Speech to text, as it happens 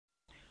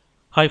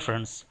Hi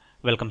friends,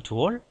 welcome to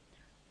all.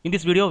 In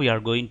this video we are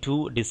going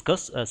to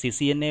discuss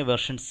CCNA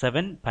version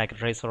 7 packet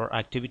tracer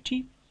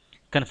activity,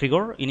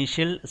 configure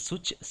initial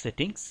switch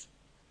settings.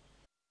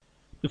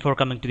 Before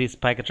coming to this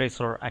packet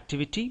tracer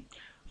activity,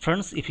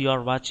 friends, if you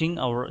are watching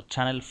our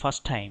channel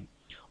first time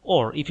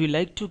or if you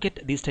like to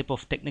get these type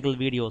of technical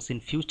videos in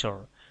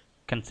future,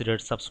 consider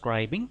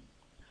subscribing.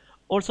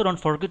 Also don't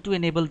forget to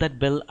enable that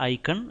bell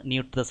icon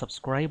near to the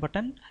subscribe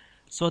button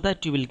so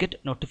that you will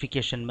get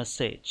notification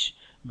message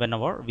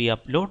whenever we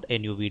upload a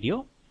new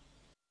video.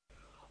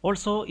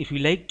 Also, if you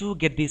like to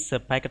get this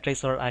packet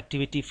tracer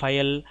activity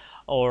file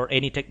or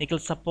any technical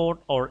support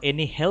or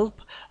any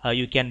help,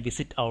 you can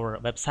visit our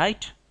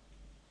website.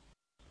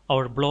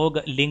 Our blog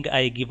link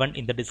I given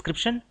in the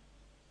description.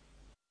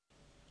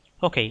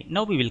 Okay,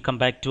 now we will come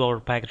back to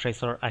our packet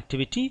tracer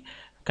activity,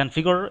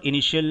 configure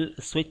initial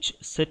switch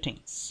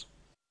settings.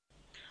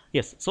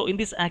 Yes, so in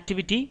this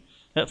activity,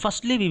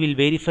 firstly we will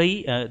verify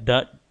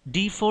the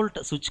default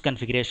switch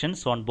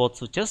configurations on both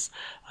switches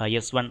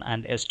S1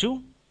 and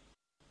S2.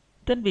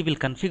 Then we will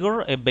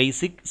configure a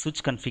basic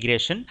switch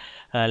configuration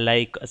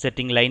like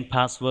setting line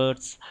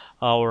passwords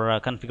or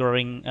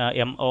configuring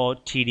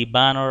MOTD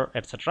banner,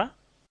 etc.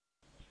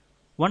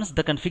 Once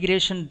the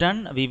configuration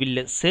done, we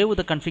will save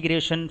the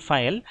configuration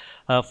file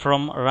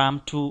from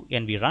RAM to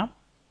NVRAM.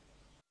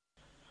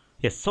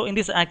 Yes, so in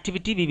this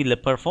activity we will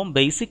perform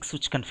basic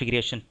switch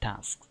configuration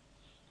tasks.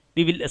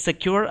 We will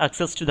secure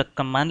access to the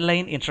command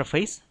line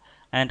interface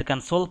and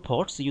console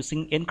ports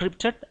using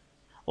encrypted,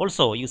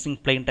 also using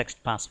plain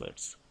text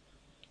passwords.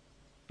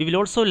 We will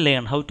also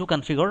learn how to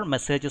configure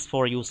messages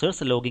for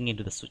users logging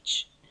into the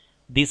switch.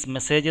 These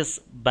messages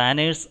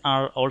banners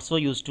are also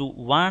used to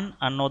warn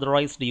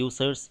unauthorized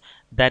users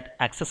that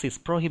access is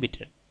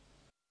prohibited.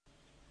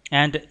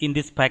 And in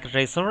this packet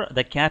tracer,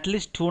 the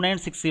Catalyst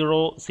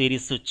 2960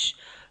 series switch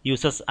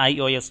uses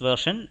iOS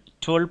version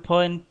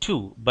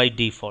 12.2 by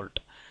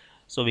default.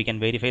 So we can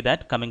verify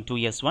that. Coming to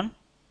S1.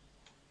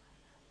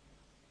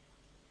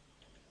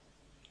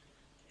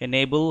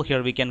 Enable,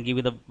 here we can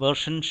give the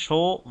version,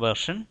 show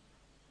version.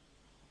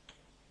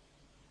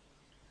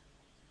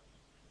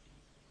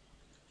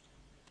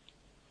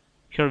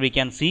 Here we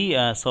can see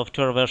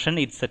software version,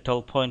 it's a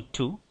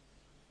 12.2.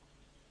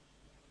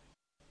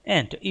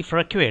 And if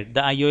required,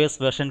 the iOS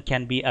version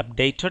can be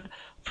updated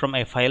from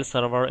a file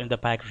server in the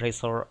packet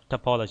tracer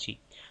topology.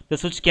 The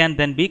switch can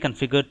then be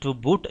configured to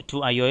boot to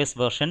iOS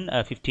version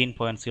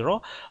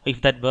 15.0 if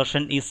that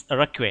version is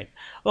required.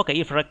 Okay,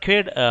 if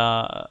required,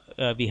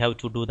 we have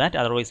to do that.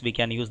 Otherwise, we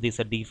can use this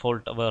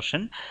default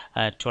version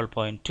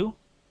 12.2.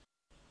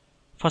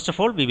 First of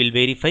all, we will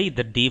verify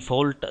the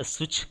default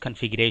switch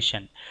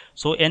configuration.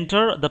 So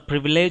enter the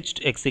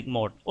privileged exit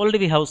mode. Already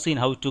we have seen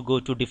how to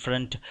go to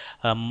different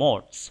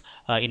modes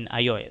in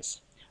iOS.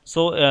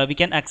 So we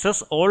can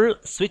access all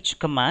switch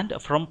command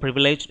from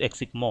privileged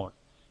exit mode.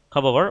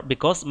 However,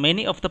 because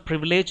many of the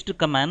privileged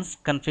commands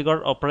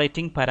configure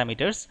operating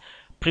parameters,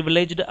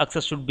 privileged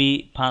access should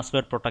be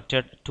password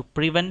protected to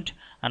prevent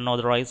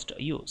unauthorized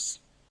use.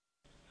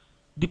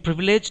 The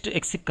privileged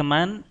exit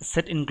command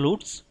set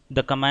includes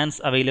the commands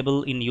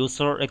available in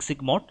user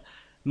exit mode,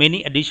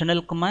 many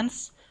additional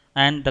commands,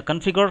 and the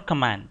configure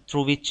command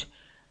through which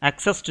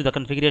access to the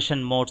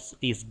configuration modes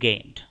is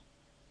gained.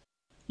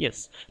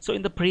 Yes, so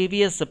in the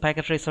previous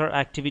packet tracer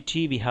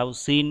activity, we have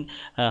seen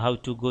how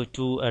to go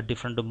to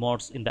different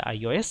modes in the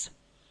iOS.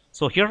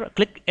 So here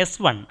click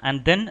S1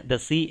 and then the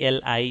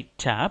CLI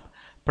tab,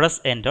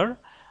 press enter,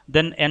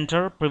 then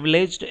enter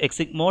privileged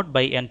exit mode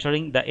by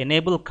entering the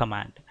enable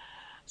command.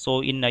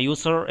 So in a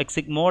user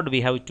exit mode,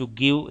 we have to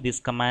give this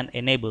command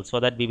enable so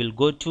that we will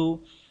go to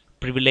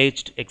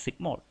privileged exit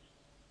mode.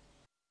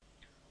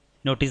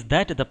 Notice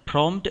that the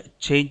prompt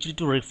changed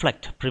to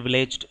reflect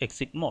privileged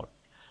exit mode.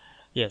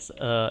 Yes,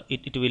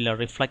 it will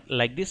reflect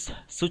like this,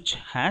 switch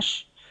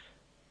hash.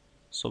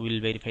 So we'll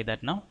verify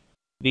that now.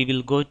 We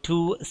will go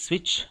to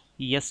switch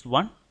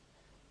S1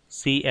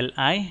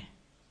 CLI.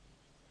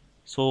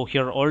 So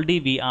here already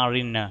we are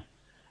in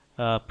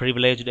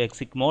privileged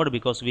exit mode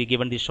because we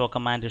given the show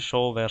command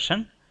show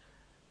version.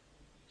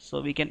 So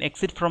we can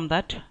exit from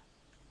that.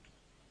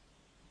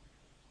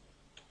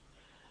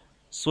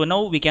 So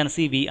now we can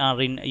see we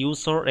are in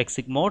user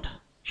exit mode.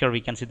 Here we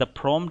can see the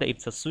prompt,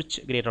 it's a switch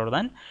greater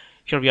than.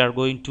 Here we are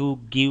going to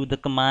give the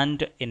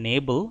command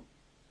enable,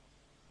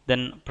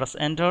 then press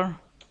enter,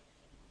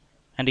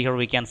 and here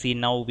we can see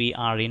now we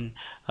are in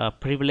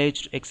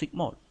privileged exit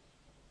mode.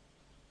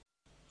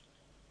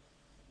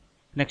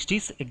 Next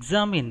is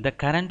examine the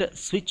current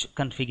switch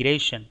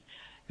configuration.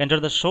 Enter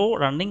the show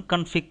running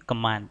config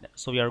command.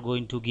 So we are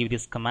going to give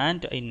this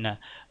command in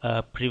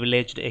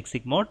privileged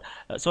exit mode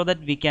so that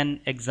we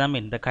can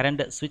examine the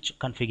current switch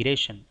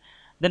configuration.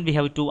 Then we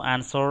have to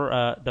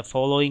answer the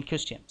following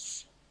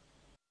questions.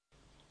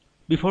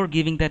 Before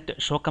giving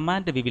that show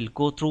command, we will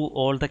go through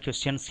all the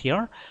questions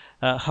here.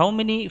 How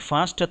many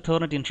fast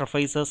Ethernet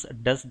interfaces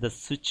does the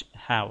switch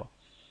have?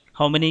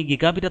 How many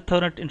gigabit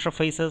Ethernet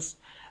interfaces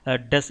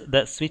does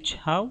the switch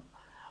have?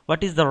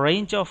 What is the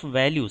range of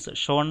values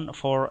shown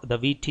for the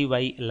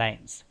VTY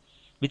lines?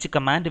 which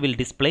command will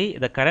display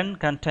the current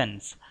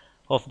contents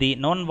of the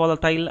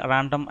non-volatile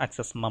random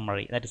access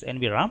memory, that is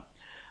NVRAM.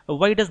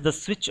 Why does the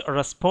switch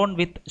respond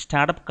with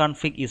startup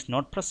config is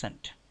not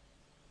present?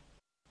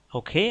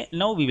 Okay,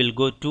 now we will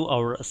go to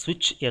our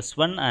switch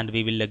S1 and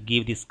we will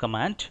give this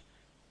command,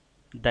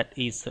 that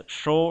is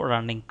show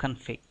running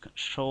config.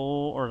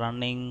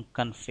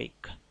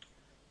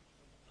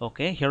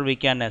 Okay, here we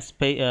can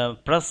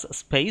press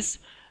space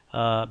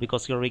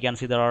because here we can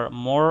see there are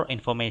more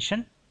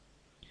information.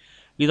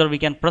 Either we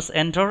can press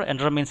enter.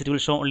 Enter means it will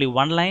show only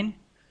one line.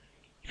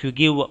 If you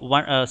give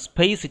one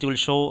space, it will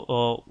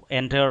show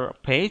enter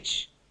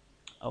page.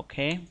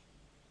 Okay,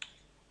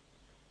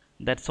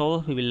 that's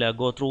all. We will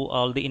go through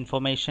all the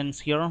informations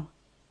here.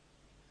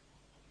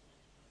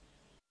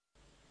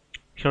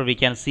 Here we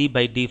can see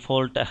by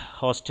default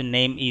host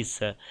name is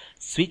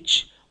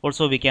switch.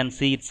 Also we can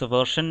see it's a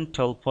version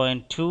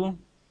 12.2,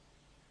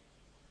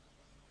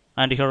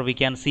 and here we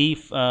can see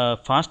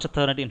fast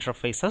Ethernet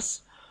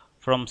interfaces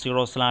from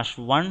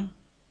 0/1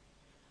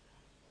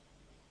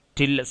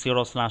 till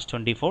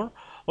 0/24.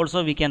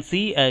 Also we can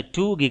see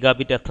 2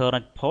 gigabit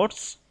Ethernet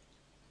ports.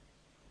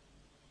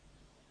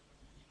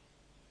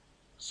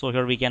 So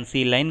here we can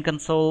see line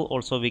console.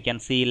 Also we can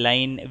see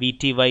line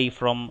VTY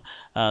from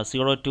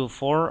 0 to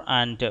 4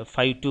 and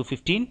 5 to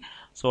 15.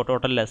 So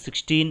total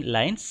 16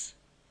 lines.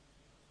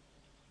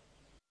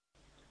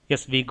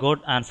 Yes, we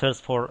got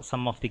answers for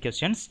some of the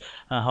questions.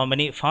 How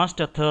many fast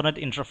Ethernet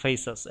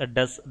interfaces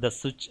does the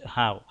switch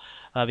have?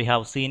 We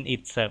have seen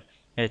it's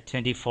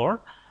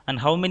 24. And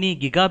how many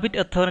gigabit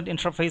Ethernet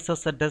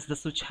interfaces does the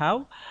switch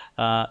have?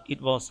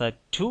 It was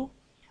 2.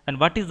 And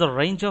what is the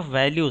range of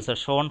values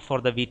shown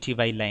for the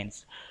VTY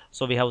lines?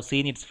 So we have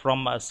seen it's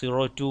from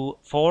 0 to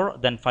 4,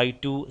 then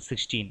 5 to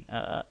 16.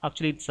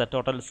 Actually, it's a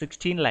total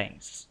 16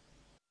 lines.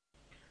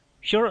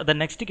 Here, the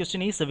next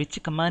question is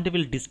which command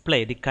will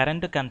display the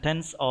current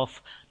contents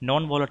of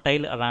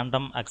non-volatile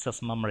random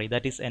access memory,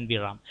 that is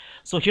NVRAM.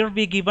 So here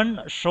we given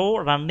show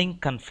running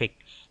config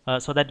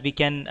so that we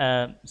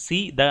can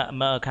see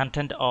the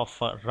content of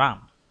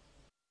RAM.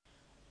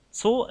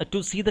 So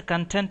to see the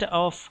content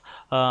of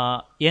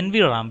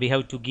NVRAM, we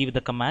have to give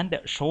the command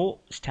show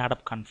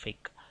startup config.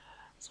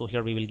 So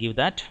here we will give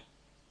that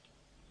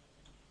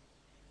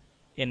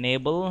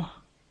enable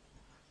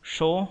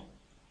show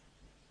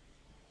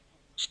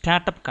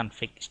startup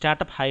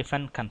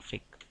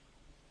 -config,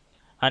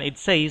 and it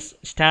says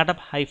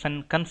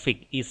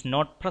startup-config is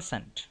not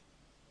present.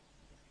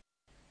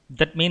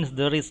 That means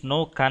there is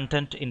no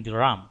content in the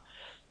RAM.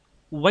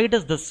 Why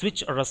does the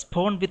switch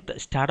respond with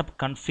startup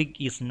config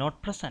is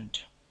not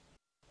present?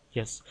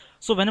 Yes,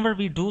 so whenever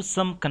we do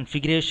some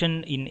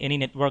configuration in any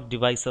network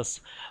devices,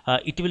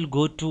 it will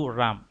go to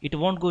RAM. It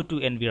won't go to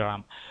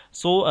NVRAM.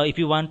 So if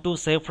you want to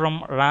say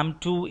from RAM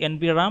to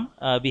NVRAM,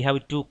 we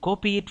have to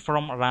copy it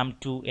from RAM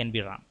to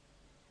NVRAM.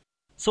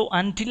 So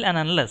until and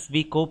unless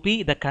we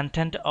copy the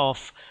content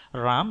of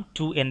RAM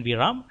to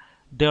NVRAM,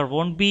 there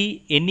won't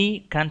be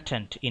any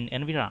content in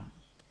NVRAM.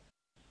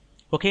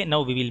 Okay,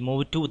 now we will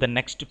move to the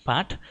next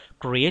part,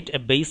 create a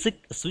basic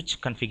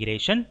switch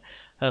configuration.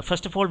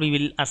 First of all, we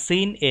will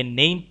assign a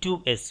name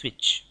to a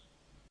switch.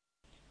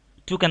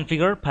 To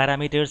configure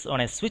parameters on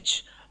a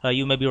switch,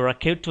 you may be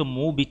required to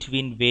move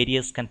between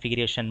various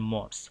configuration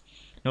modes.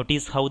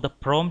 Notice how the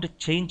prompt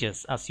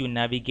changes as you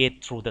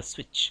navigate through the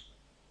switch.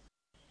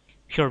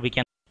 Here we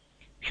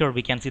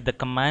can see the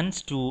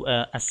commands to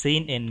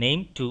assign a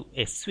name to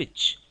a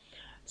switch.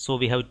 So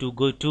we have to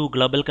go to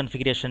global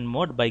configuration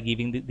mode by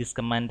giving this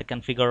command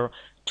configure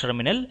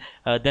terminal.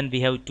 Then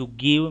we have to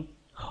give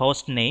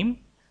host name.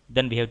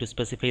 Then we have to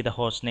specify the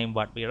host name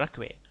what we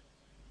require.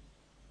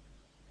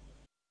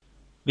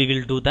 We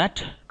will do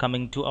that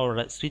coming to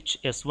our switch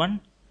S1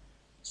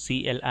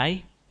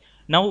 CLI.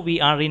 Now we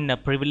are in a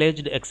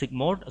privileged exec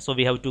mode. So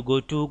we have to go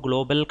to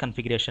global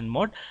configuration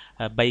mode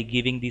by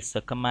giving this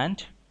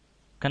command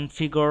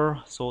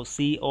configure. So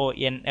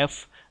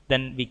CONF.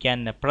 Then we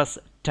can press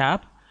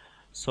tab,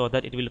 so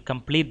that it will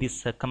complete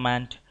this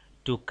command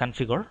to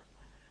configure.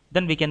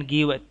 Then we can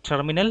give a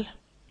terminal.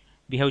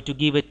 We have to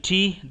give a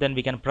T, then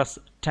we can press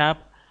tab.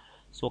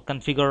 So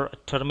configure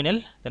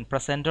terminal, then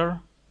press enter.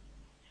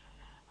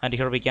 And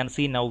here we can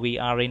see now we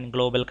are in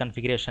global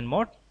configuration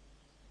mode.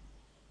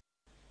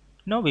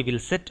 Now we will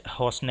set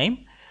host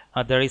name.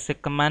 There is a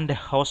command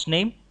host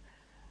name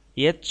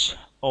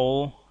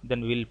HO,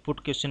 then we will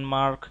put question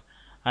mark,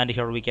 and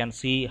here we can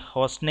see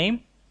host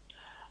name.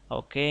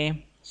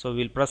 Okay, so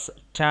we will press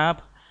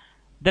tab.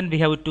 Then we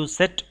have to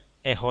set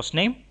a host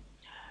name.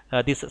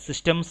 This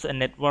system's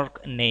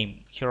network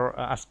name here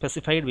as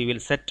specified, we will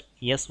set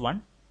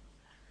S1.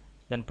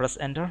 Then press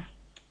enter.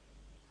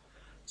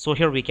 So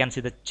here we can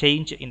see the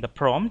change in the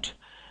prompt.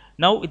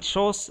 Now it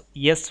shows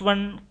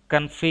S1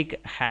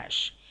 config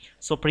hash.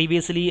 So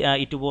previously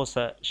it was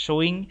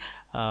showing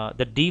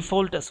the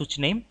default switch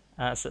name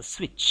as a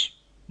switch.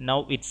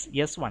 Now it's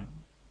S1.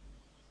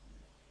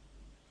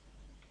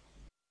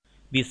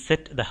 We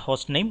set the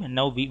host name.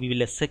 Now we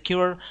will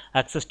secure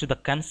access to the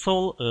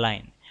console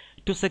line.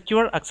 To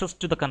secure access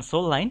to the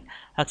console line,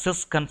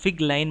 access config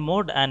line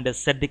mode and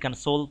set the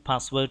console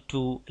password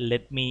to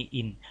let me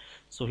in.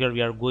 So here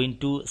we are going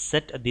to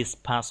set this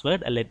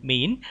password let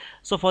me in.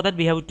 So for that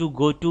we have to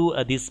go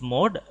to this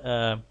mode.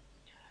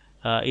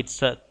 It's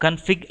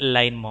config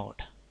line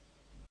mode.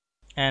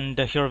 And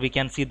here we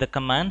can see the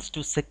commands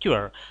to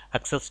secure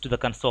access to the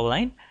console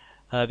line.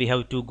 We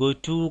have to go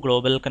to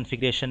global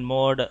configuration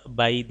mode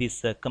by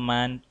this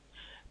command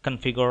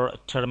configure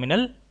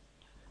terminal.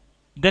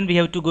 Then we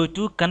have to go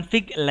to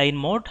config line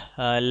mode,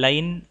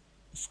 line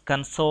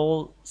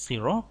console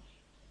 0.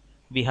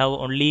 We have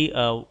only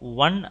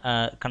one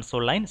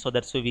console line, so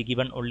that's why we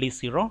given only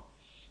 0.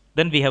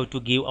 Then we have to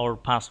give our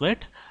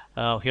password.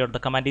 Here the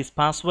command is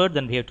password,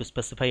 then we have to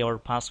specify our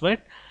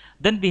password.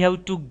 Then we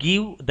have to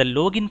give the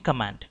login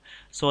command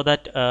so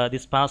that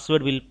this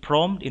password will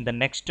prompt in the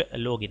next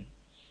login.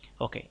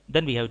 Okay,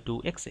 then we have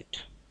to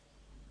exit.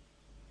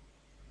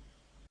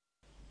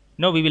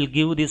 Now we will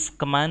give these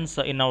commands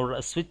in our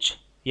switch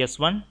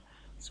S1.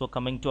 So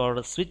coming to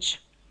our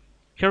switch,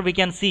 here we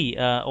can see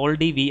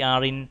already we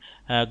are in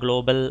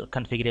global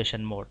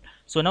configuration mode.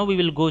 So now we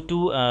will go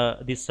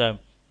to this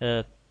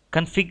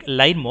config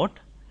line mode.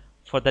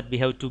 For that we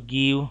have to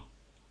give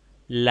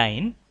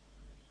line.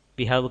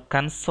 We have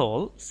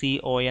console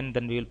CON,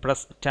 then we will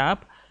press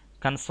tab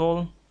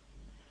console.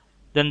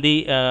 Then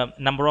the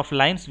number of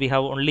lines, we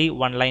have only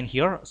one line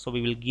here, so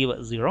we will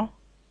give 0.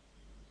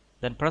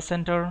 Then press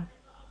enter.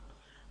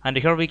 And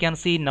here we can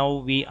see now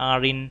we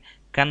are in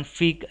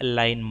config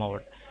line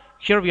mode.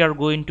 Here we are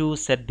going to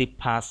set the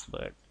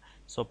password.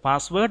 So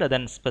password,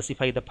 then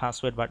specify the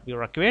password what we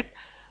require.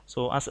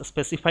 So as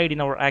specified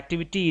in our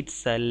activity,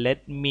 it's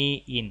let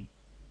me in.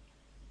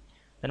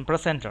 Then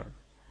press enter.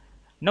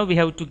 Now we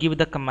have to give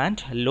the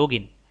command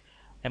login.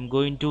 I'm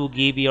going to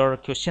give your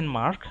question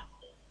mark,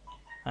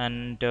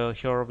 and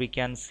here we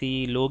can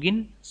see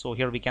login. So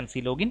here we can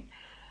see login.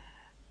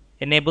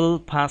 Enable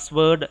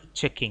password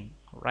checking.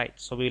 Right,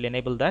 so we will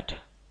enable that.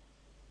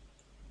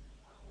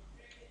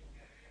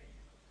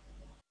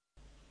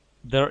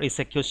 There is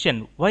a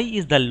question, why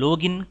is the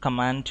login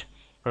command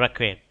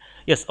required?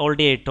 Yes,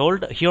 already I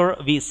told. Here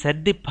we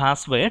set the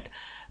password,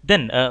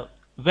 then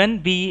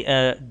when we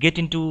get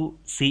into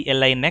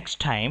CLI next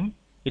time,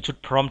 it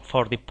should prompt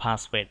for the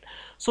password.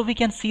 So we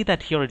can see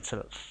that here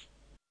itself.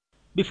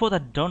 Before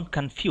that, don't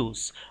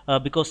confuse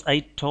because I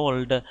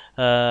told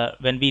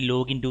when we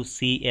log into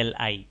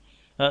CLI.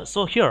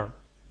 So here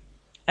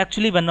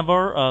actually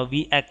whenever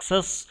we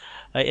access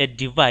a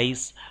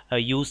device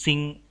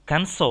using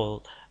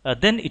console,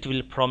 then it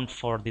will prompt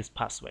for this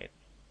password.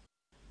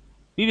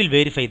 We will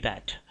verify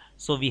that.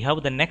 So we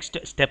have the next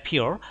step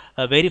here,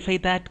 verify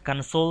that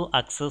console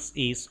access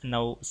is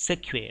now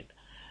secured.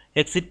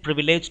 Exit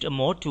privileged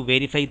mode to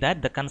verify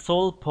that the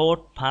console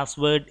port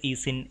password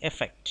is in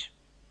effect.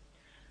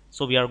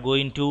 So we are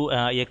going to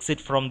exit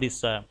from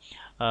this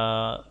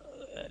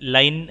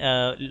line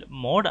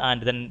mode,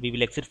 and then we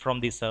will exit from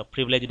this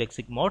privileged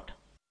exit mode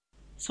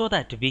so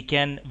that we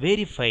can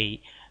verify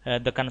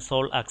the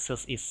console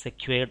access is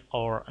secured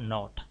or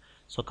not.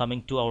 So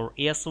coming to our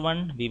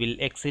ES1, we will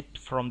exit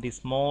from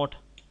this mode.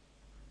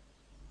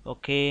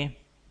 Okay,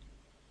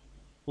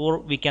 or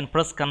we can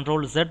press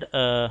Ctrl Z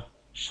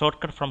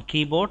shortcut from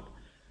keyboard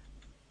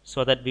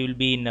so that we will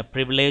be in a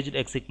privileged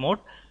exit mode.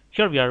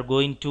 Here we are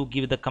going to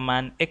give the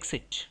command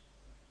exit.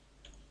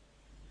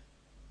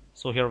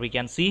 So here we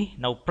can see,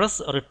 now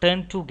press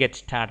return to get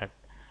started.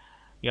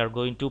 We are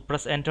going to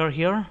press enter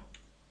here,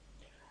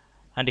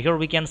 and here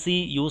we can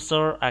see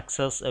user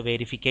access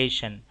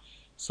verification.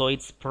 So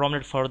it's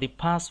prompted for the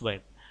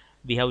password.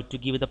 We have to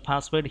give the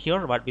password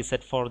here what we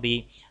set for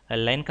the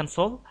line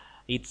console.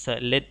 It's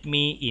let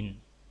me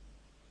in.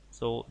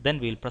 So then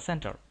we will press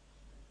enter.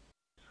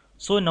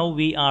 So now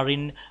we are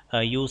in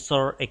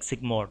user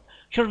exit mode.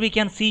 Here we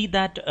can see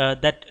that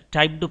that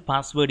typed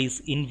password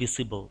is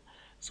invisible.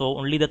 So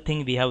only the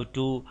thing we have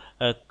to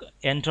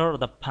enter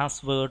the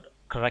password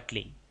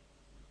correctly.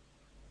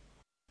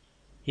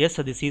 Yes,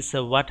 so this is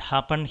what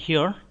happened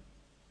here.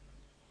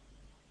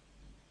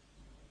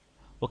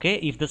 Okay,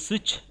 if the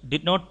switch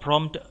did not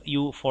prompt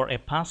you for a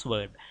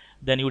password,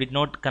 then you did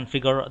not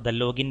configure the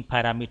login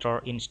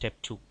parameter in step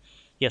 2.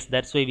 Yes,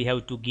 that's why we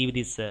have to give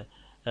this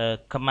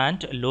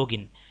command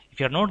login. If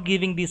you are not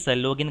giving this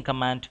login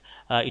command,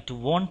 it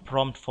won't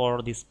prompt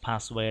for this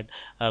password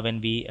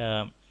when we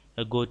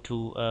go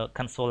to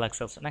console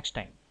access next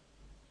time.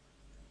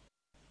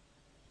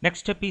 Next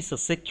step is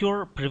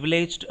secure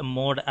privileged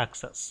mode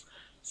access.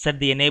 Set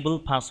the enable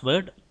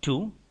password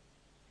to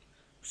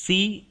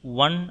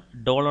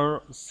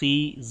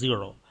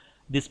C1$C0.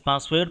 This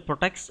password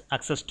protects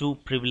access to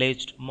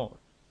privileged mode.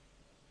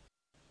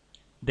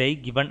 They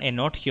given a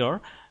note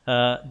here.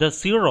 The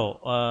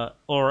 0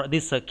 or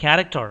this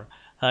character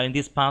in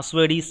this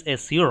password is a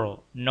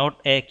 0,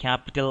 not a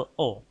capital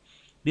O.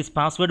 This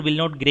password will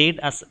not grade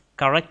as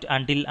correct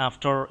until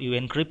after you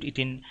encrypt it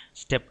in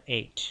step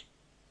 8.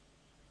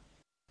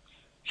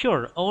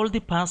 Here, all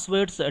the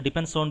passwords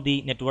depends on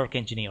the network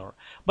engineer.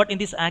 But in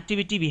this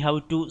activity, we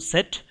have to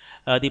set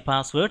the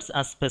passwords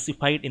as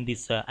specified in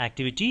this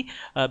activity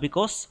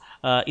because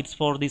it's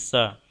for this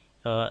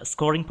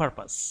scoring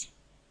purpose.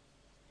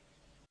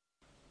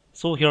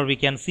 So here we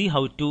can see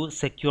how to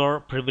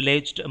secure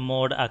privileged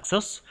mode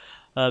access.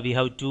 We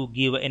have to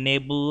give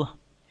enable,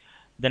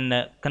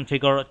 then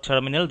configure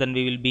terminal, then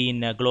we will be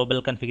in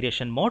global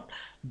configuration mode.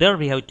 There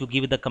we have to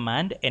give the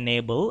command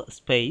enable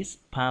space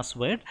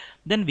password,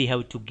 then we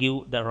have to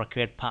give the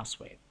required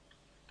password.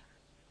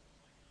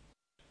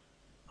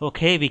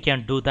 Okay, we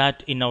can do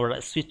that in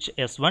our switch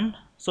S1.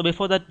 So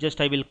before that,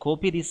 just I will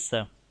copy this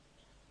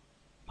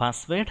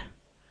password.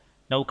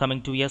 Now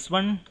coming to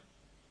S1,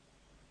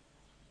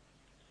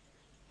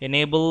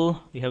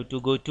 enable, we have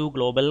to go to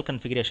global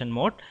configuration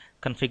mode,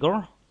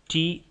 configure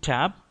T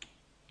tab.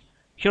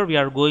 Here we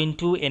are going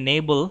to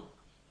enable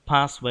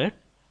password.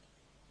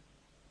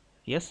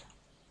 Yes,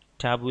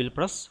 tab will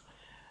press.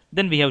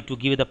 Then we have to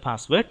give the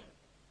password.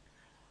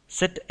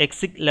 Set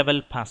exit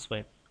level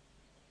password.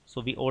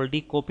 So we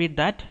already copied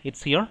that,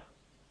 it's here.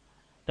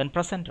 Then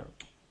press enter.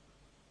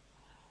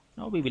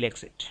 Now we will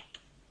exit.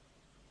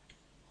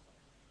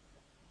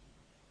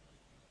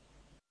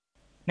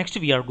 Next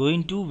we are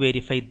going to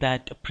verify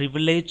that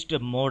privileged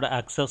mode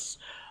access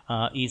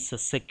is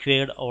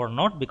secured or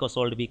not, because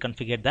already we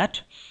configured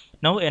that.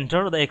 Now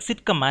enter the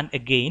exit command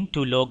again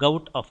to log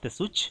out of the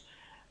switch.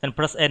 Then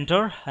press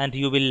enter and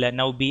you will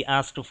now be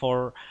asked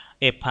for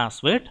a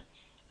password.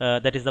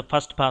 That is the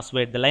first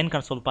password, the line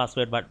console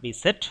password what we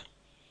set.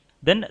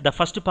 Then the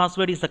first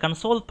password is the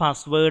console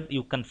password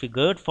you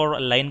configured for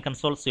line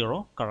console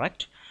 0,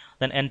 correct?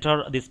 Then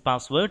enter this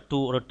password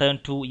to return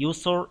to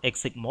user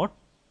exit mode.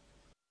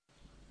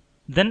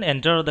 Then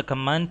enter the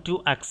command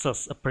to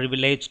access a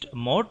privileged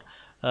mode.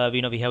 We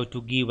know we have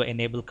to give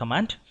enable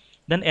command.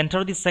 Then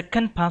enter the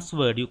second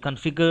password you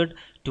configured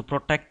to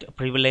protect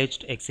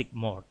privileged exit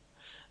mode.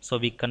 So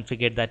we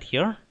configured that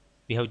here.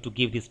 We have to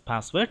give this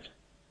password.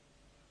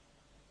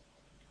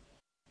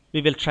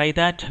 We will try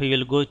that. We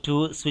will go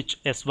to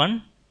switch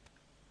S1.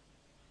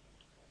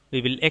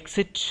 We will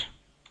exit.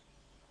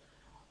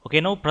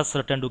 Okay, now press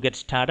return to get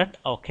started.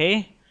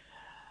 Okay.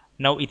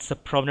 Now it's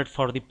prompted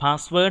for the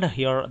password.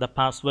 Here the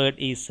password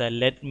is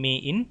let me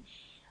in.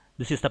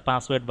 This is the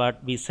password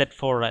what we set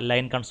for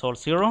line console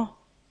 0.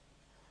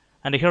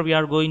 And here we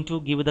are going to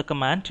give the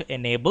command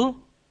enable.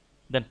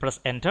 Then press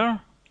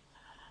enter.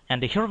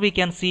 And here we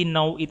can see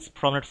now it's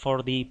prompted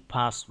for the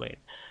password.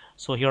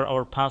 So here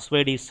our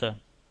password is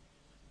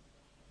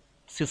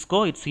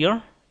CISCO. It's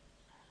here.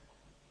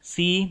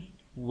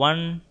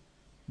 C1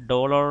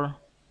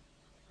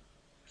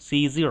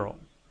 $C0.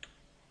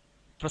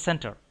 Press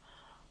enter.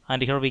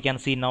 And here we can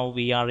see now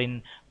we are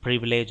in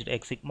privileged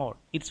exit mode.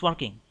 It's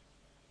working.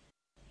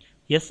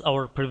 Yes,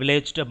 our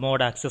privileged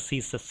mode access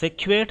is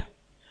secured.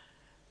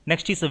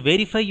 Next is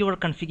verify your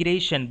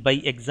configuration by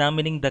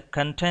examining the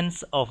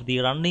contents of the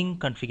running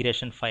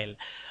configuration file.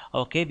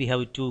 Okay, we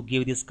have to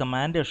give this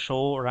command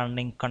show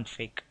running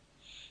config.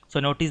 So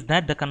notice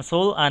that the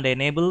console and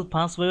enable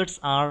passwords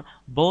are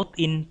both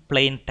in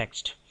plain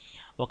text.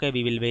 Okay,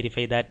 we will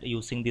verify that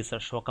using this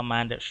show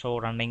command show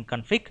running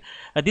config.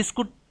 This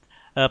could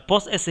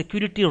pose a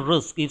security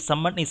risk if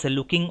someone is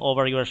looking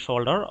over your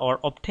shoulder or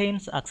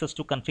obtains access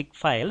to config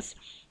files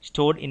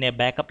stored in a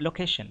backup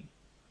location.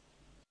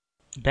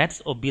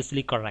 That's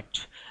obviously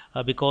correct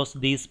because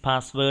these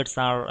passwords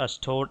are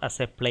stored as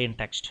a plain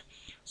text.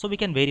 So we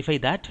can verify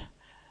that.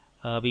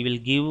 We will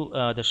give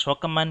the show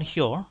command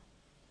here,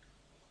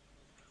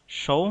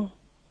 show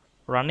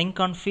running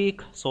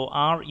config. So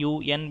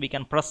RUN, we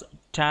can press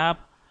tab,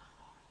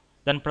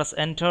 then press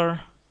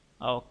enter.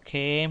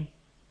 Okay.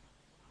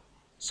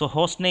 So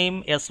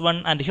hostname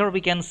S1, and here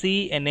we can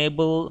see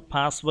enable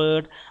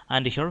password,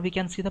 and here we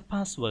can see the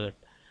password.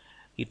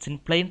 It's in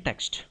plain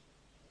text.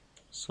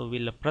 So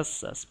we'll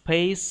press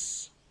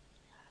space,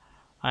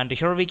 and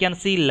here we can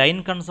see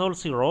line console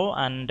 0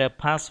 and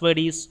password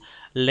is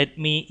let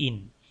me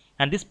in,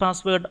 and this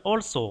password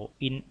also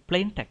in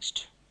plain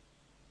text.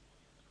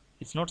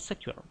 It's not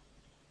secure.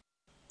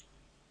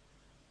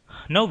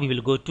 Now we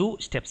will go to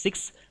step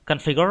 6,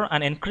 configure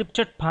an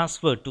encrypted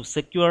password to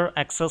secure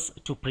access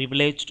to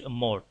privileged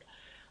mode.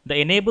 The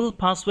enable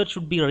password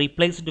should be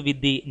replaced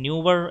with the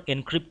newer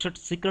encrypted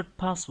secret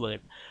password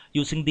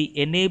using the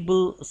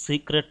enable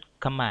secret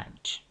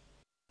command.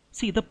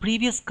 See, the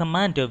previous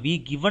command we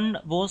given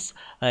was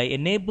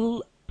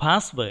enable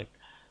password.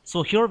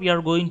 So here we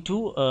are going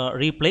to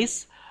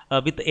replace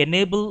with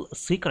enable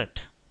secret.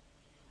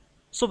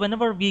 So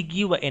whenever we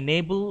give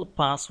enable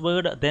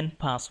password then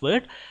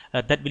password,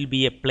 that will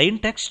be a plain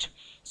text.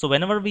 So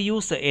whenever we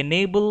use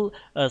enable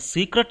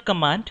secret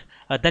command,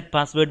 that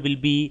password will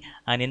be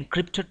an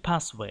encrypted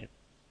password.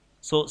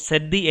 So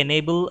set the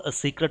enable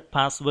secret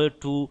password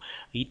to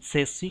it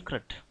says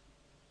secret.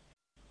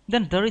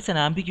 Then there is an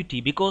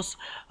ambiguity because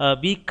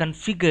we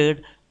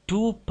configured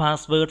two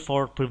passwords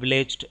for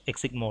privileged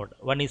exit mode.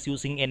 One is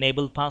using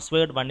enable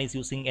password, one is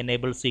using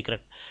enable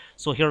secret.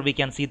 So here we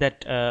can see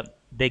that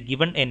they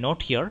given a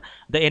note here.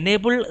 The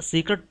enable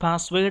secret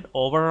password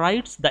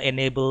overrides the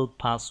enable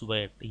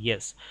password.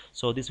 Yes,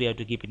 so this we have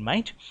to keep in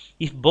mind.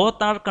 If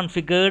both are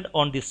configured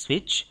on this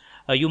switch,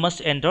 you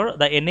must enter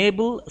the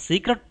enable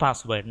secret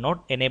password,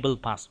 not enable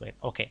password,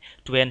 okay,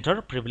 to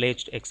enter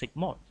privileged exit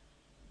mode.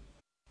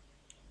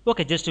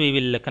 Okay, just we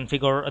will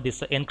configure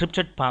this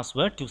encrypted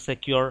password to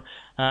secure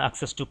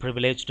access to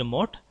privileged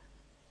mode.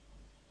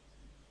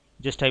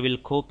 Just I will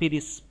copy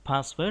this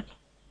password.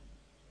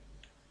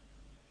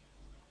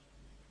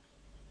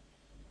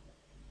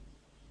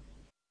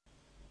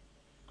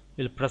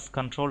 We'll press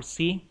Ctrl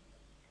C.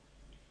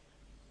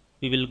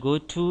 We will go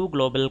to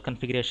global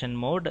configuration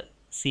mode,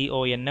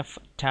 CONF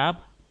tab,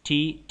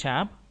 T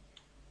tab,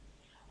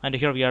 and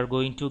here we are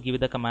going to give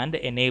the command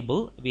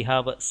enable. We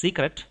have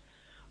secret,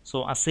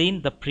 so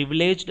assign the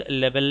privileged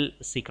level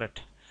secret,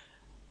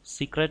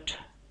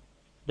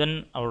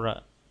 then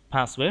our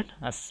password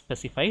as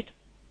specified.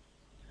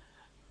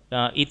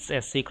 It's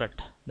a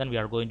secret, then we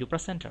are going to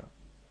press enter.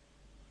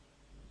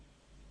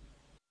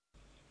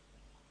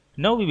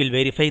 Now we will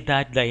verify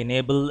that the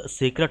enable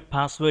secret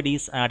password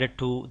is added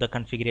to the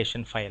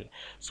configuration file.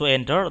 So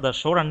enter the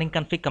show running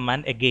config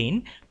command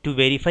again to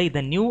verify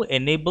the new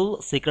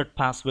enable secret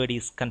password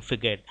is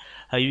configured.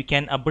 You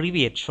can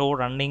abbreviate show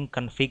running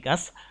config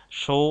as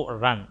show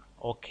run.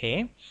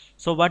 Okay.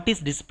 So what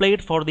is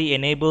displayed for the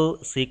enable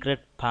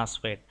secret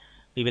password?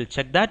 We will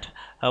check that.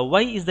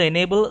 Why is the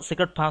enable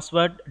secret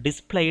password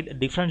displayed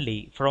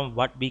differently from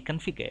what we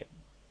configured?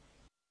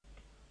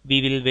 We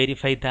will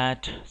verify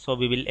that. So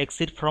we will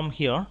exit from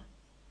here.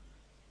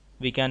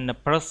 We can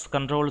press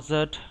Ctrl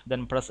Z,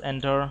 then press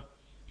enter.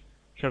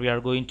 Here we are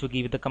going to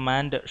give the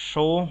command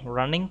show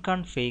running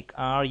config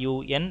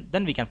RUN,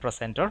 then we can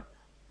press enter.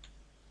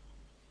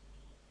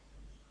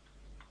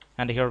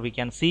 And here we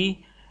can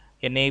see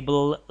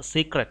enable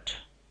secret.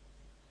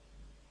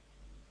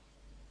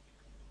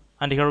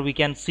 And here we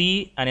can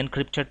see an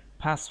encrypted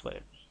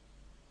password.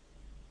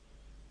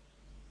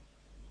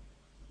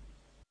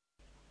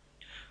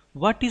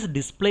 What is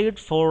displayed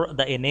for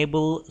the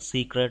enable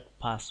secret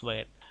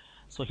password?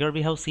 So here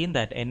we have seen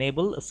that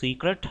enable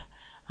secret,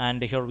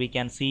 and here we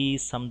can see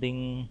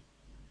something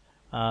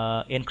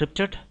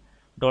encrypted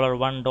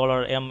 $1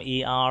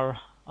 MER.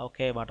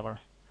 Okay, whatever,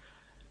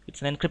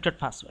 it's an encrypted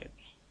password.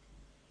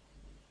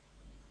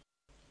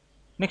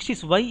 Next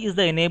is, why is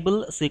the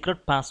enable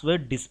secret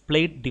password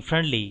displayed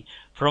differently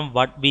from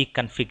what we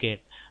configured?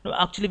 No,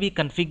 actually we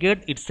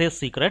configured it says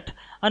secret,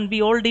 and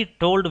we already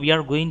told we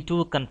are going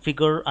to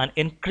configure an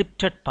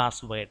encrypted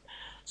password.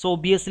 So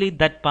obviously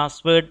that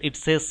password it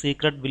says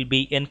secret will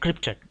be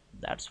encrypted.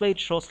 That's why it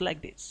shows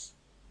like this.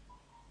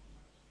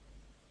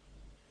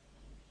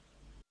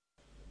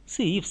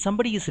 See, if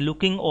somebody is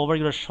looking over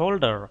your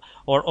shoulder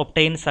or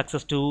obtains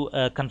access to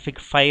config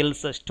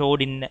files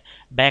stored in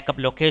backup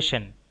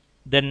location,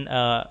 then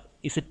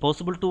is it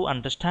possible to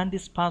understand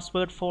this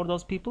password for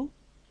those people?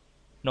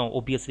 No,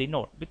 obviously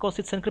not, because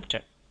it's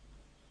encrypted.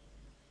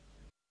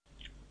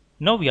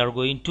 Now we are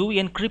going to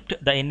encrypt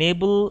the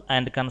enable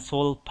and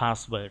console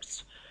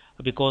passwords,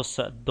 because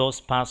those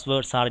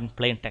passwords are in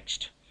plain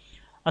text.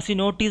 As you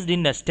noticed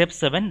in step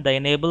 7, the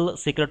enable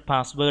secret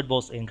password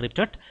was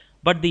encrypted,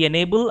 but the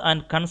enable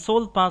and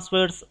console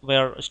passwords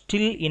were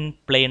still in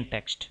plain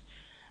text.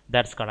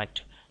 That's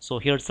correct. So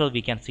here itself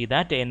we can see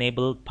that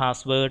enable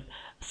password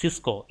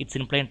CISCO, it's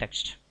in plain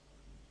text.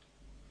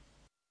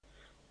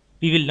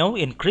 We will now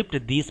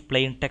encrypt these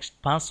plain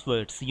text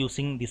passwords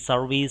using the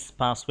service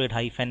password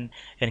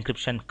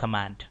 -encryption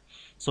command.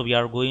 So we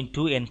are going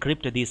to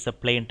encrypt these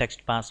plain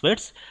text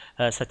passwords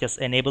such as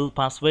enable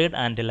password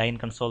and line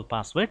console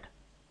password.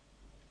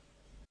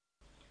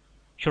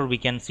 Here we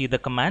can see the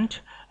command.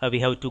 We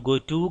have to go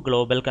to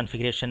global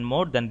configuration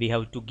mode, then we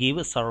have to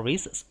give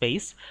service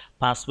space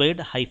password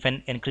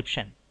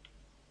 -encryption.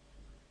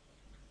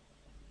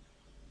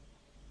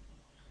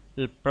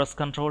 We'll press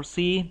Ctrl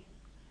C,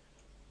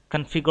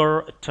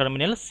 configure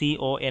terminal,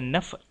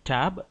 CONF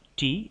tab,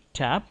 T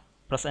tab,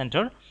 press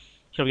enter.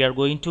 Here we are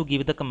going to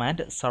give the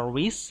command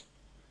service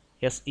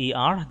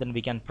SER, then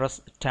we can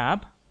press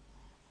tab,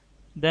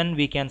 then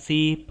we can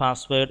see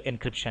password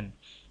encryption.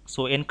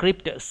 So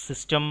encrypt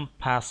system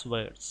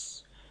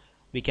passwords,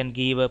 we can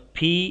give a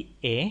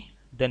PA,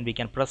 then we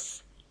can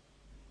press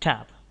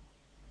tab,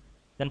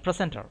 then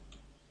press enter,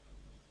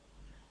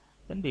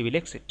 then we will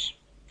exit,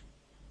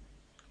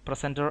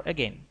 press enter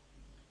again.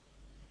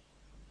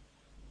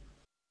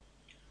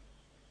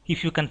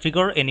 If you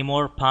configure any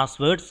more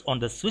passwords on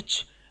the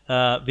switch,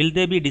 will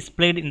they be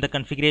displayed in the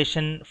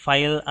configuration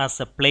file as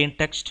a plain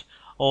text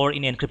or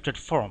in encrypted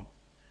form?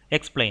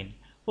 Explain.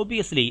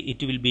 Obviously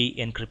it will be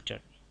encrypted.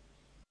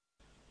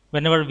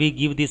 Whenever we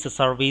give this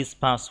service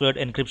password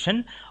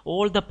encryption,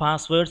 all the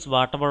passwords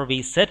whatever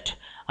we set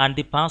and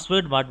the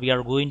password what we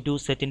are going to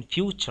set in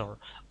future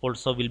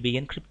also will be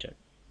encrypted.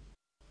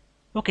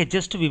 Okay,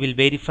 just we will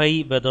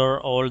verify whether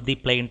all the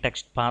plain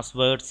text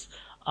passwords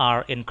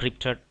are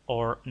encrypted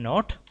or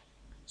not.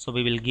 So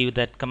we will give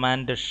that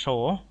command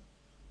show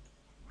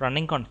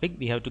running config.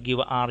 We have to give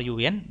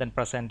RUN, then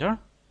press enter.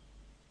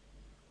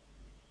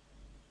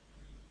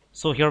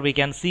 So here we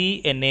can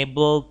see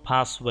enable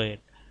password.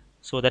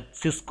 So that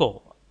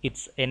Cisco,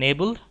 it's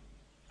enabled.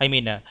 I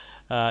mean,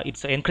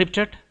 it's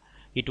encrypted.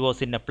 It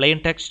was in a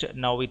plain text.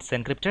 Now it's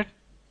encrypted.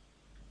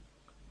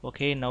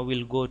 Okay, now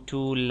we'll go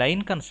to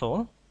line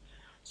console.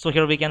 So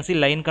here we can see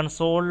line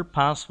console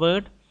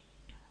password.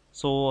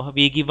 So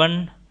we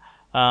given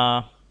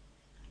uh,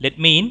 let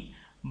me in,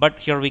 but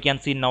here we can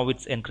see now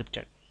it's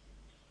encrypted.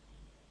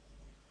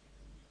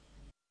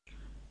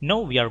 Now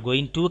we are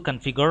going to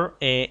configure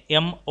a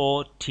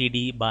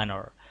MOTD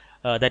banner,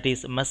 that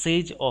is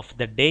message of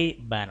the day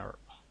banner.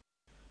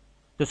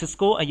 The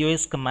Cisco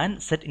iOS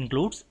command set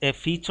includes a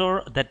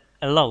feature that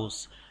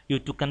allows you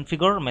to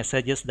configure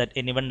messages that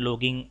anyone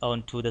logging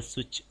onto the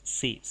switch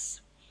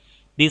sees.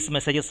 These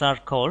messages are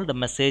called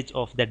message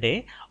of the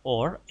day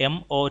or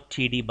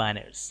MOTD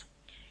banners.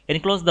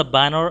 Enclose the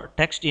banner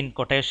text in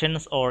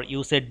quotations or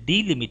use a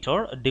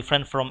delimiter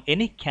different from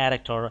any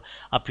character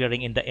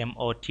appearing in the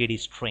MOTD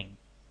string.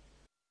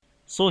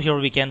 So here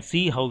we can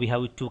see how we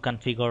have to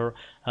configure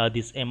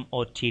this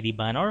MOTD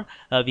banner.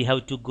 We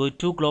have to go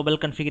to global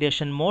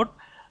configuration mode.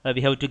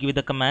 We have to give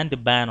the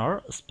command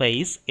banner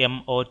space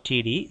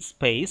MOTD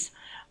space.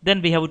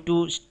 Then we have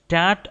to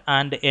start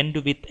and end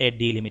with a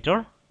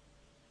delimiter.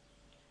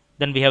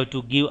 Then we have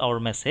to give our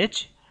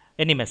message,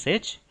 any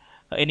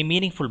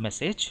meaningful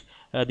message.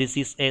 This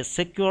is a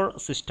secure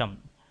system,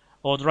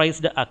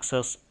 authorized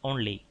access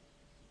only.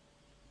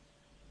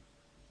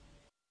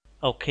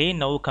 Okay,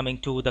 now coming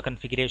to the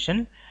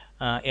configuration,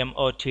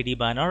 MOTD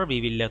banner,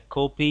 we will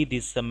copy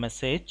this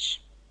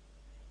message.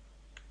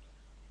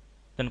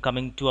 Then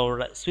coming to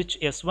our switch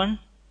S1,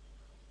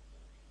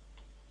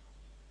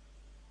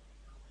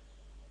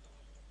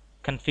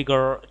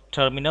 configure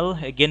terminal.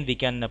 Again, we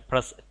can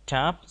press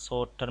tab,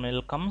 so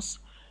terminal comes,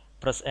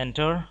 press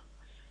enter.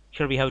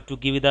 Here we have to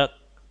give the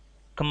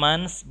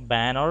commands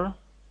banner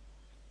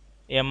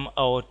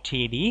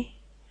MOTD.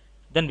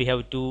 Then we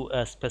have to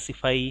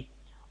specify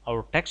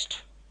our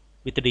text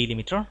with the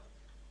delimiter.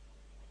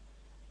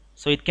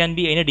 So it can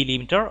be any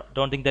delimiter.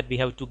 Don't think that we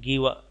have to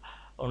give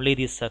only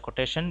this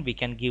quotation. We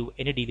can give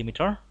any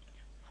delimiter.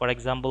 For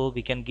example,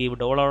 we can give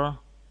 $.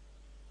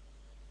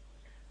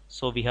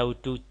 So we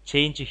have to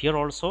change here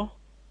also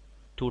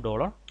to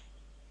 $.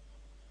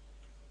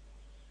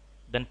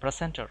 Then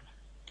press enter.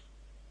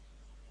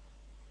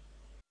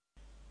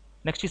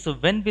 Next is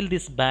when will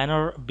this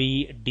banner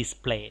be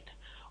displayed?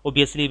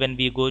 Obviously, when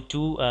we go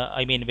to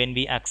when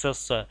we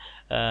access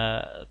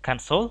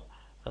console,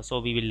 so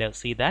we will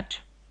see that.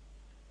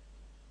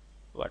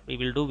 What we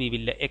will do, we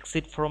will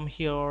exit from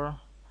here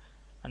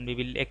and we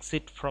will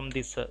exit from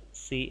this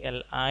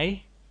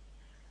CLI,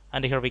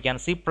 and here we can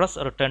see press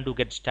return to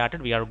get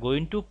started. We are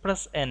going to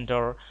press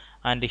enter,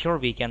 and here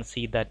we can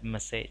see that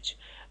message.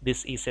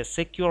 This is a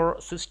secure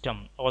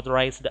system,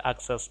 authorized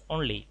access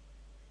only.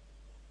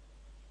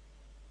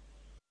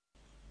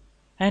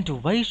 And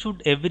why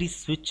should every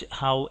switch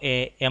have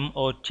a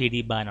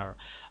MOTD banner?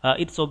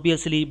 It's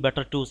obviously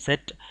better to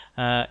set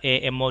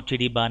a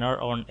MOTD banner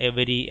on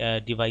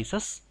every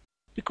devices,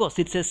 because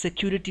it's a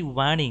security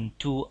warning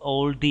to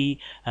all the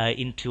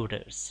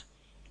intruders.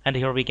 And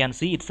here we can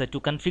see it's to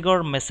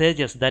configure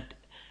messages that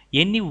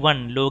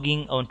anyone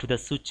logging onto the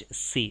switch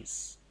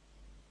sees,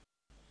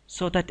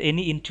 so that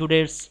any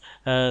intruders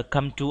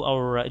come to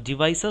our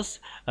devices,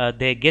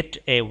 they get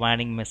a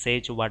warning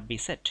message what we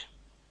set.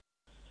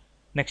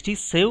 Next is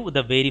save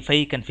the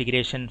verify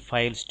configuration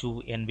files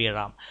to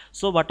NVRAM.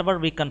 So whatever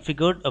we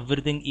configured,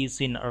 everything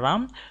is in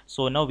RAM.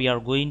 So now we are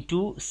going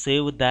to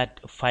save that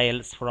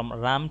files from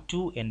RAM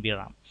to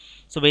NVRAM.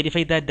 So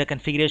verify that the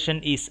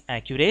configuration is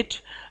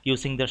accurate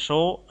using the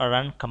show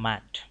run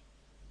command.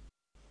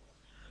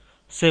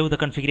 Save the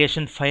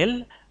configuration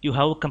file. You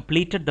have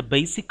completed the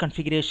basic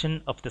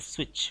configuration of the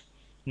switch.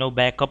 Now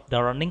back up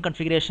the running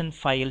configuration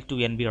file to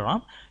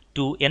NVRAM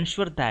to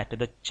ensure that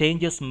the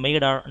changes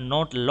made are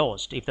not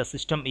lost if the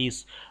system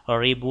is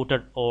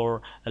rebooted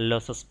or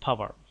loses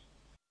power.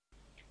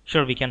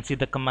 Here we can see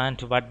the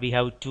command what we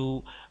have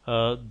to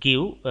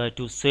give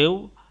to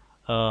save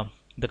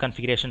the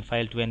configuration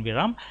file to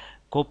NVRAM.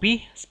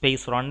 Copy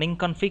space running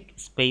config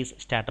space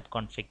startup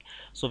config.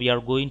 So we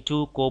are going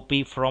to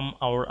copy from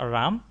our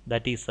RAM,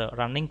 that is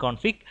running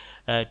config,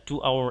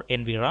 to our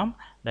NVRAM,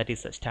 that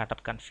is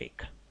startup config.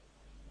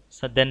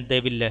 So then they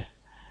will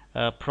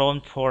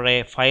prompt for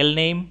a file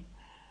name.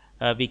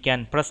 We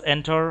can press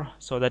enter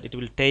so that it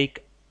will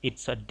take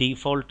its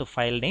default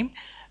file name,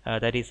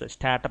 that is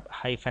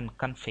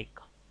startup-config.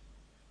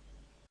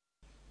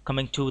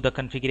 Coming to the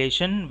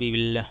configuration, we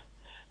will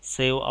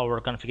save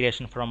our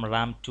configuration from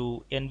RAM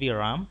to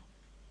NVRAM.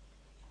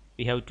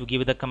 We have to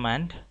give the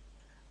command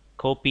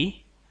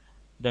copy,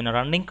 then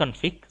running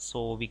config.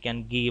 So we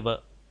can give a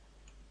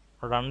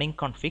running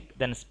config,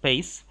 then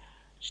space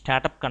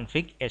startup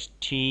config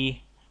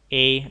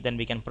STA, then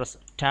we can press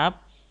tab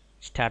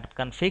startup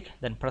config,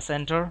 then press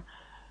enter.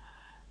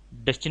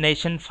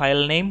 Destination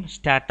file name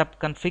startup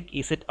config,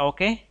 is it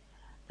okay?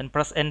 Then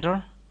press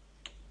enter.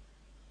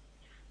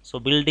 So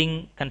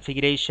building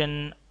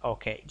configuration,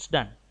 okay, it's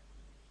done.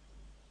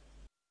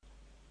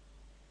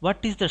 What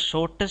is the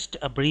shortest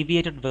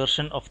abbreviated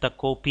version of the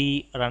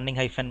copy running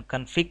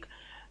 -config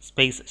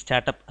space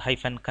startup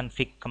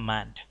 -config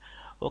command?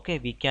 Okay,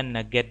 we can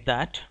get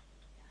that.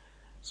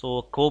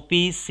 So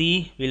copy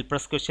C, we'll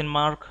press question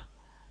mark.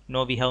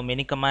 No, we have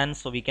many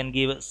commands, so we can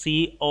give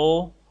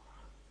CO,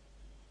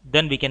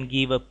 then we can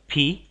give a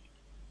P.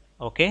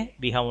 Okay,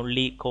 we have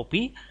only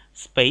copy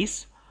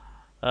space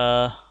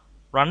uh,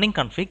 running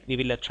config. We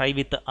will try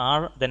with the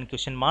R, then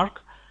question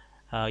mark.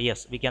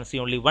 Yes, we can see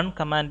only one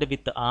command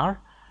with the R.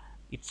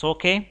 It's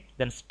okay.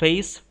 Then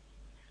space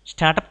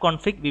startup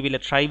config, we will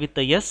try with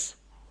the S.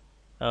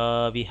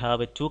 We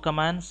have two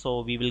commands,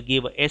 so we will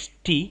give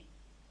ST.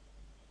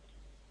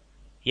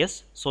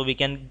 Yes, so we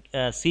can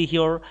see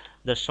here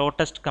the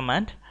shortest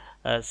command,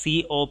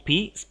 COP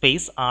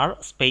space R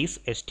space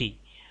ST.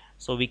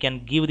 So we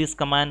can give this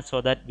command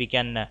so that we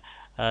can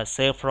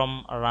save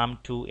from RAM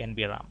to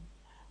NVRAM.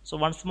 So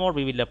once more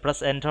we will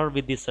press enter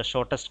with this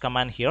shortest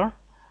command here,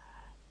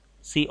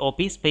 COP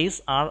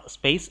space R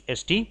space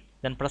ST,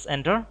 then press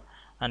enter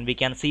and we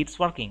can see it's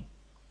working.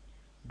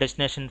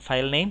 Destination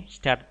file name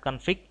start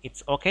config,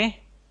 it's okay.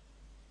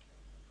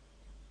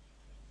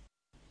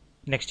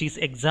 Next is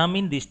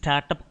examine the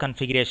startup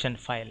configuration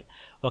file.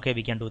 Okay,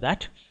 we can do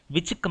that.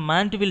 Which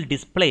command will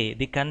display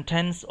the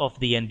contents of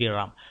the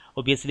NVRAM?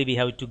 Obviously, we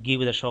have to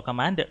give the show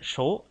command,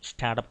 show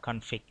startup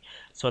config,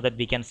 so that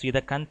we can see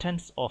the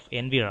contents of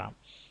NVRAM.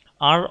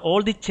 Are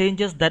all the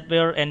changes that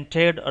were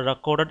entered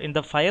recorded in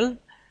the file?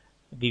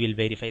 We will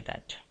verify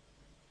that.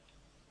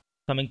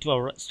 Coming to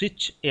our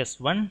switch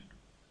S1,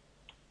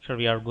 here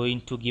we are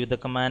going to give the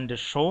command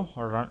show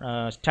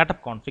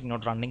startup config,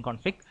 not running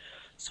config,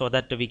 so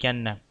that we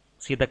can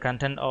see the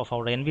content of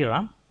our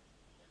NVRAM.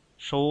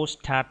 Show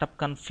startup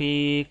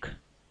config,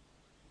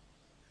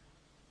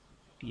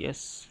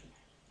 yes,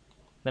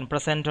 then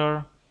press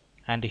enter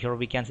and here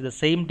we can see the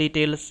same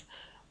details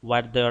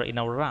what there in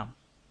our RAM.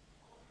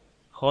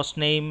 Host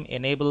name,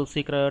 enable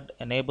secret,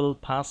 enable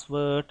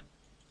password,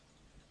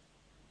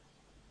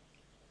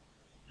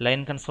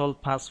 line console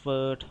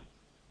password,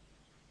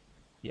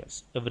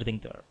 yes, everything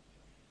there.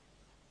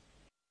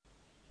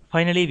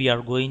 Finally, we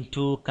are going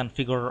to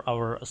configure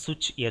our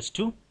switch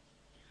S2.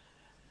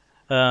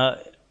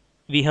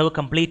 We have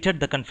completed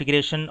the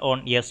configuration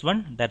on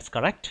S1, that's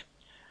correct.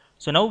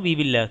 So now we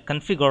will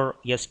configure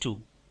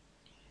S2.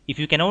 If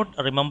you cannot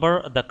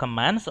remember the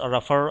commands,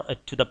 refer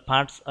to the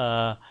parts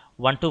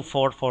 1 to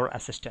 4 for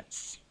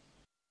assistance.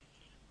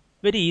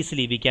 Very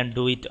easily we can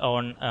do it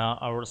on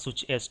our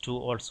switch S2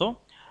 also.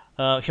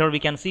 Here we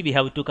can see we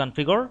have to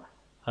configure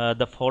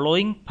the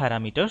following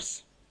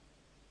parameters.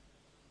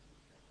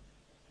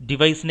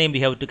 Device name we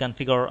have to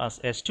configure as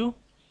S2.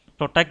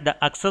 Protect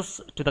the access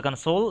to the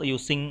console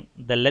using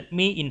the let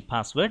me in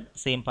password,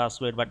 same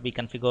password what we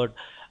configured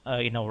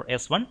in our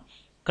S1.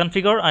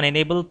 Configure and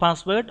enable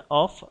password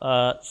of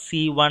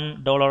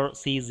C1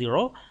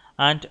 $C0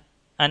 and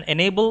an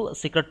enable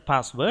secret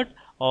password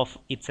of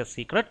it's a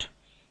secret.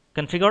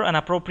 Configure an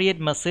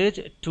appropriate message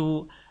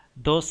to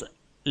those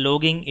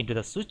logging into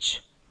the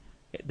switch.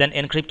 Then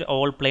encrypt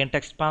all plain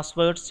text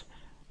passwords.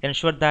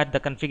 Ensure that the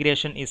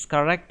configuration is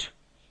correct.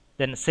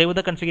 Then save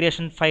the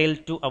configuration file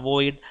to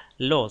avoid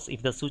loss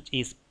if the switch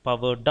is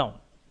powered down.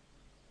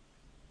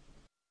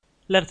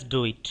 Let's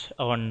do it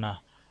on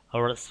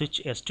our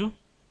switch S2.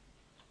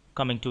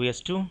 Coming to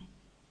S2,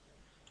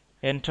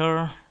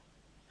 enter,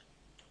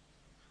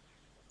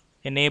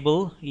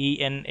 enable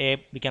ENA,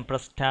 we can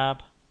press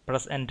tab,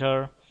 press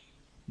enter,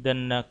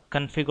 then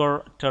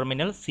configure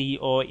terminal,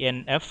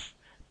 CONF,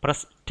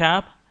 press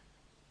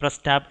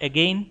tab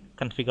again,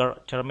 configure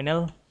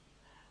terminal.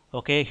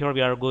 Okay, here we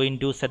are going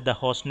to set the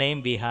host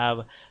name. We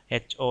have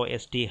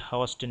HOST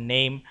host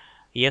name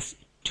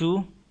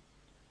S2,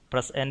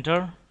 press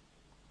enter.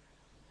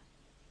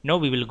 Now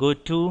we will go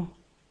to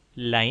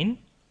line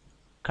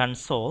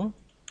console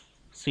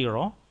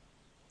 0,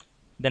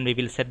 then we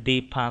will set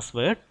the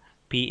password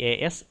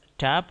PAS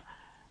tab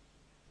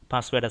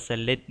password as a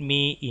let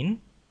me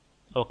in.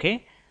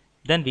 Okay,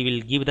 then we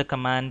will give the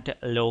command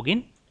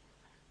login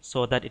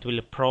so that it will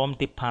prompt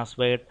the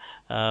password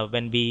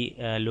when we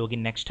log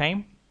in next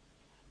time.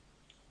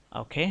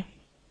 Okay,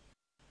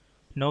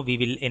 now we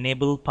will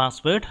enable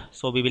password,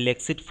 so we will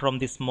exit from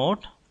this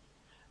mode,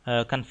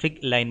 config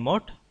line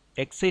mode,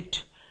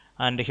 exit,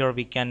 and here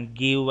we can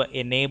give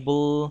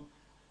enable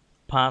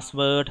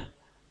password.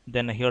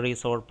 Then here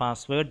is our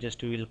password,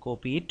 just we will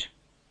copy it,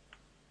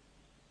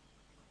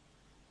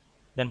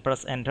 then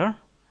press enter.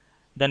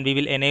 Then we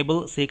will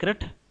enable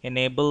secret,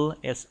 enable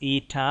SE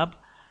tab,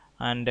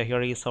 and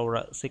here is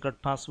our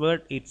secret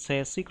password. It's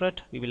a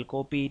secret, we will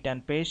copy it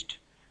and paste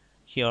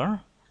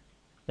here,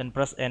 then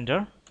press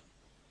enter.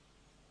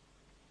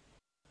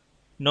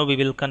 Now we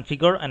will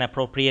configure an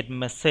appropriate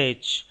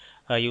message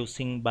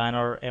using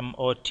banner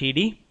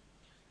MOTD,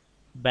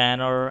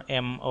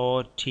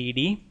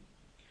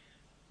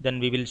 then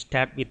we will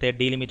start with a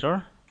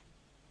delimiter.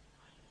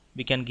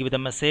 We can give the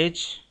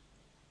message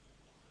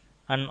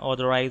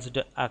unauthorized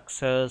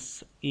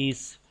access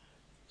is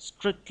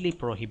strictly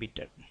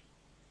prohibited.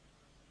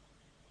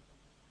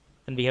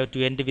 Then we have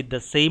to end with the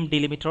same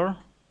delimiter.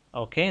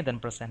 Okay, then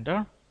press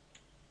enter.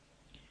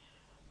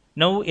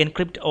 Now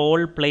encrypt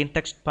all plain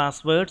text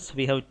passwords.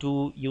 We have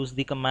to use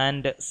the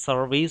command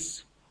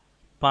service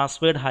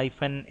password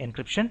hyphen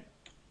encryption.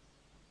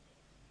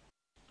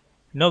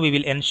 Now we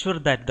will ensure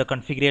that the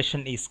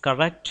configuration is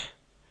correct.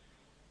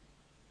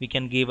 We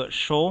can give a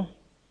show.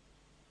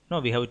 Now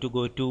we have to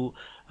go to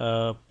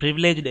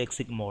privileged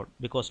exit mode,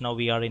 because now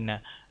we are in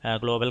a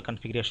global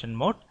configuration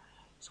mode.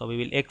 So we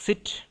will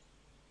exit,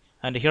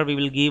 and here we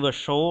will give a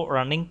show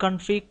running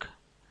config,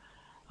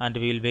 and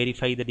we will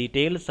verify the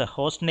details. The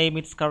host name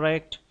is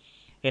correct,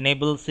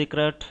 enable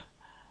secret,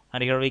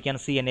 and here we can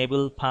see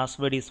enable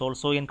password is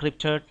also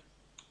encrypted,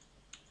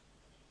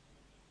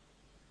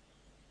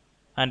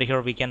 and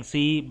here we can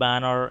see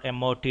banner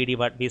MOTD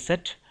what we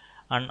set,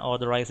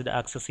 unauthorized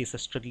access is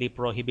strictly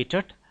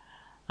prohibited,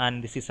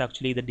 and this is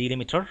actually the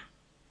delimiter.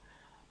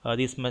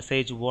 This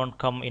message won't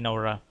come in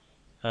our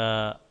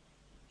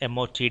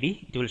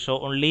MOTD. It will show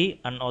only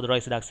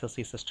unauthorized access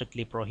is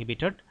strictly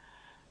prohibited.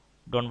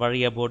 Don't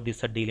worry about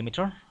this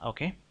delimiter.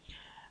 Okay,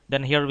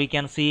 then here we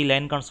can see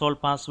line console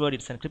password,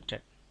 it's encrypted.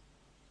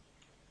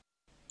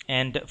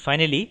 And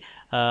finally,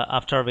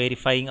 after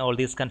verifying all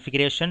these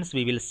configurations,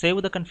 we will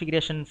save the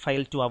configuration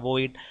file to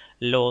avoid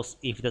loss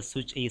if the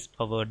switch is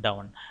powered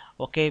down.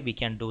 Okay, we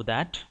can do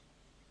that.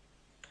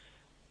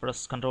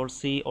 Press Ctrl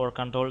C or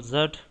Ctrl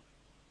Z,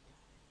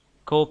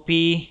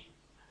 copy.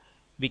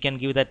 We can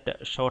give that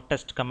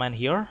shortest command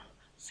here,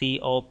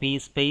 COP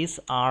space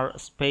R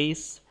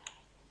space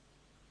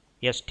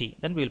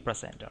ST, then we will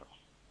press enter.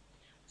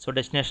 So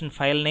destination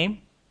file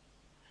name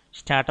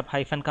startup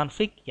hyphen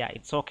config, yeah,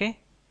 it's okay.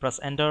 Press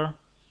enter.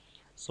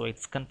 So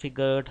it's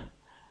configured,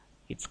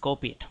 it's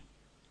copied.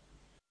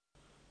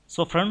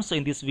 So friends,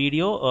 in this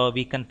video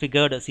we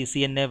configured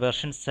CCNA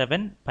version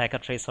 7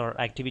 packet tracer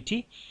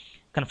activity,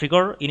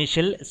 configure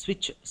initial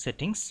switch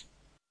settings.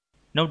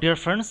 Now dear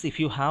friends, if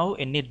you have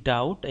any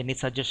doubt, any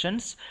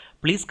suggestions,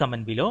 please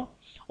comment below,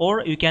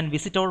 or you can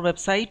visit our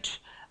website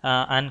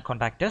and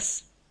contact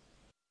us.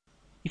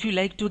 If you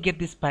like to get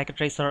this packet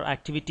tracer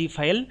activity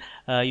file,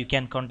 you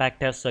can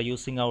contact us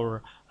using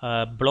our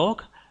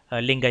blog,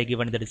 link I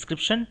given in the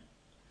description.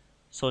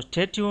 So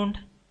stay tuned,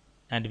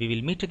 and we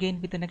will meet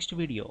again with the next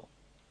video.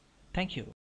 Thank you.